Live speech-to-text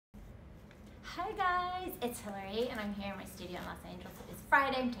Hi guys, it's Hillary and I'm here in my studio in Los Angeles. It's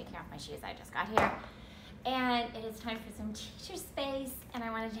Friday, I'm taking off my shoes, I just got here. And it is time for some teacher space and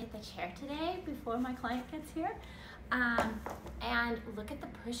I wanted to hit the chair today before my client gets here. And look at the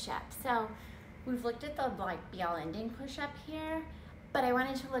push-up. So we've looked at the BL ending push-up here, but I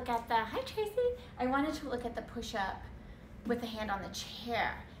wanted to look at the, hi Tracy, I wanted to look at the push-up with the hand on the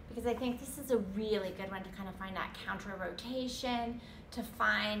chair, because I think this is a really good one to kind of find that counter rotation, to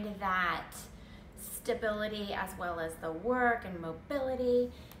find that stability as well as the work and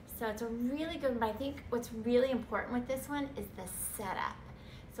mobility. So it's a really good one. I think what's really important with this one is the setup.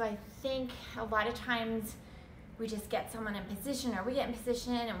 So I think a lot of times we just get someone in position, or we get in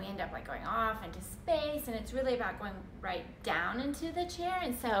position and we end up like going off into space, and it's really about going right down into the chair.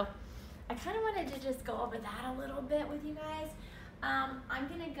 And so I kind of wanted to just go over that a little bit with you guys. I'm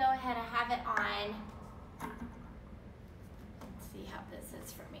gonna go ahead, I have it on, let's see how this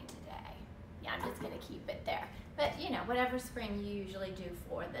is for me today. Yeah, I'm just gonna keep it there. But you know, whatever spring you usually do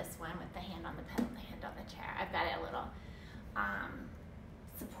for this one with the hand on the pedal, the hand on the chair. I've got it a little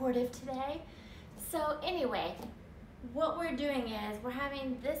supportive today. So anyway, what we're doing is we're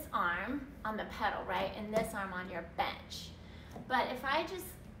having this arm on the pedal, right? And this arm on your bench. But if I just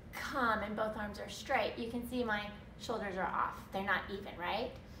come and both arms are straight, you can see my shoulders are off. They're not even, right?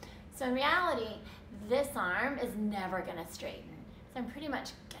 So in reality, this arm is never gonna straighten. So I'm pretty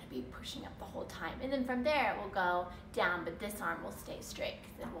much gonna be pushing up the whole time. And then from there, it will go down, but this arm will stay straight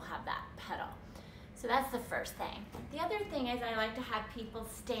because it will have that pedal. So that's the first thing. The other thing is I like to have people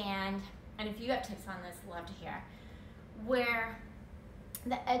stand, and if you have tips on this, love to hear, where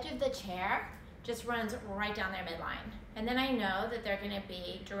the edge of the chair just runs right down their midline. And then I know that they're gonna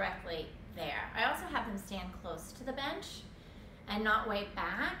be directly there. I also have them stand close to the bench and not way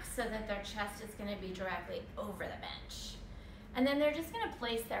back so that their chest is gonna be directly over the bench. And then they're just gonna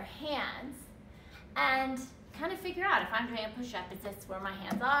place their hands and kind of figure out, if I'm doing a push-up, is this where my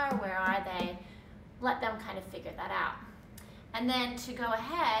hands are, where are they? Let them kind of figure that out. And then to go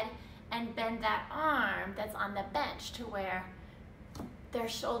ahead and bend that arm that's on the bench to where their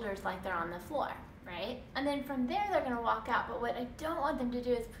shoulders like they're on the floor, right? And then from there, they're gonna walk out. But what I don't want them to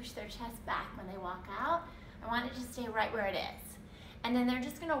do is push their chest back when they walk out. I want it to stay right where it is. And then they're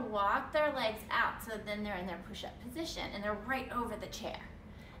just gonna walk their legs out, so then they're in their push-up position and they're right over the chair.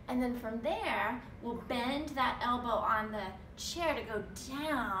 And then from there, we'll bend that elbow on the chair to go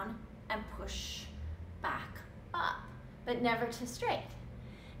down and push back up, but never to straight.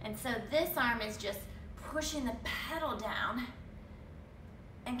 And so this arm is just pushing the pedal down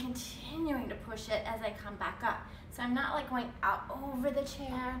and continuing to push it as I come back up. So I'm not like going out over the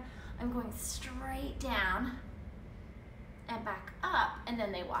chair, I'm going straight down and back up, and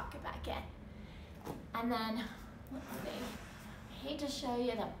then they walk it back in. And then, let's see, I hate to show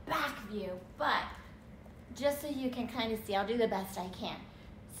you the back view, but just so you can kind of see, I'll do the best I can.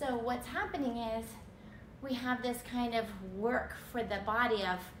 So what's happening is we have this kind of work for the body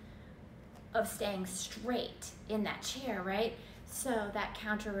of staying straight in that chair, right? So that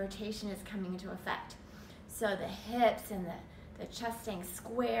counter rotation is coming into effect. So the hips and the chest staying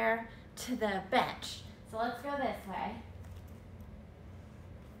square to the bench. So let's go this way.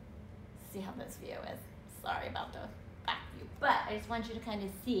 See how this view is. Sorry about the back view, but I just want you to kind of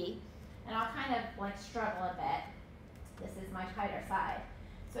see, and I'll kind of like struggle a bit. This is my tighter side.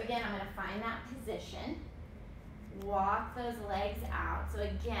 So again, I'm gonna find that position, walk those legs out. So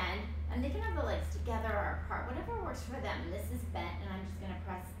again, and they can have the legs together or apart, whatever works for them. And this is bent, and I'm just gonna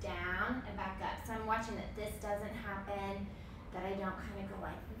press down and back up. So I'm watching that this doesn't happen, that I don't kind of go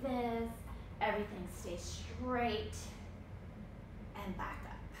like this. Everything stays straight and back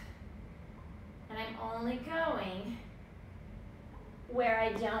up. And I'm only going where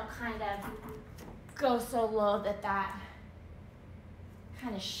I don't kind of go so low that that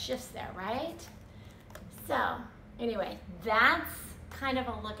kind of shifts there, right? So anyway, that's kind of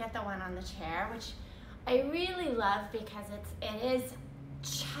a look at the one on the chair, which I really love because it is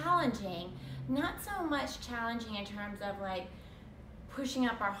challenging, not so much challenging in terms of like pushing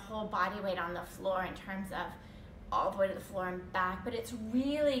up our whole body weight on the floor in terms of all the way to the floor and back, but it's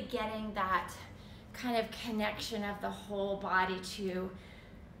really getting that kind of connection of the whole body to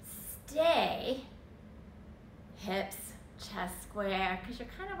stay hips, chest square, because you're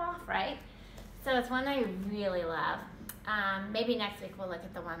kind of off, right? So it's one I really love. Maybe next week we'll look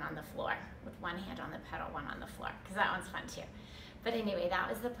at the one on the floor with one hand on the pedal, one on the floor, because that one's fun too. But anyway, that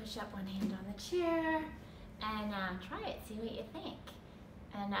was the push-up, one hand on the chair, and try it, see what you think.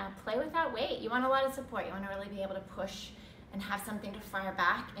 And play without weight. You want a lot of support. You want to really be able to push and have something to fire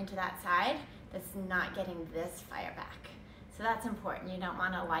back into that side that's not getting this fire back. So that's important. You don't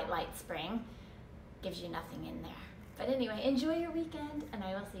want a light spring. gives you nothing in there. But anyway, enjoy your weekend, and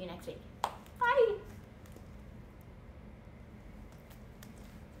I will see you next week.